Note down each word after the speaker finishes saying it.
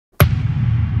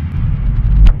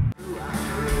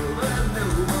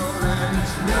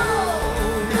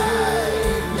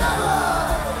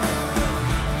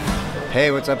Hey,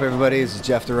 what's up everybody? This is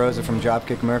Jeff Darosa from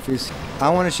Dropkick Murphys. I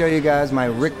want to show you guys my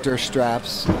Richter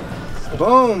straps.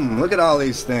 Boom! Look at all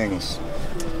these things.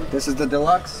 This is the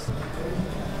Deluxe.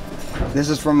 This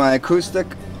is for my acoustic.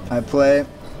 I play.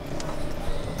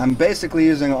 I'm basically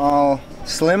using all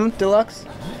Slim Deluxe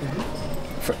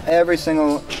for every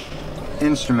single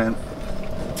instrument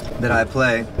that I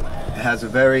play. It has a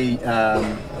very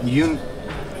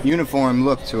uniform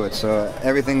look to it, so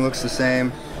everything looks the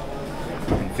same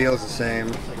and feels the same.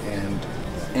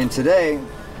 And today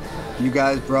you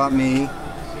guys brought me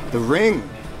the Ring,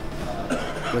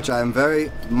 which I'm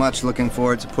very much looking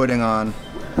forward to putting on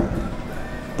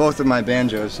both of my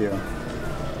banjos here.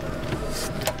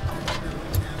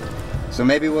 So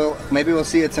maybe we'll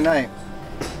see it tonight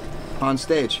on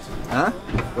stage, huh?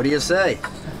 What do you say?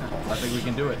 I think we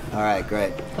can do it. All right,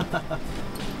 great.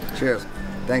 Cheers.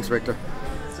 Thanks, Richter.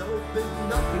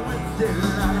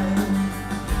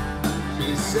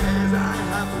 He says I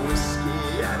have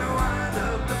whiskey and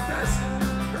one of the best.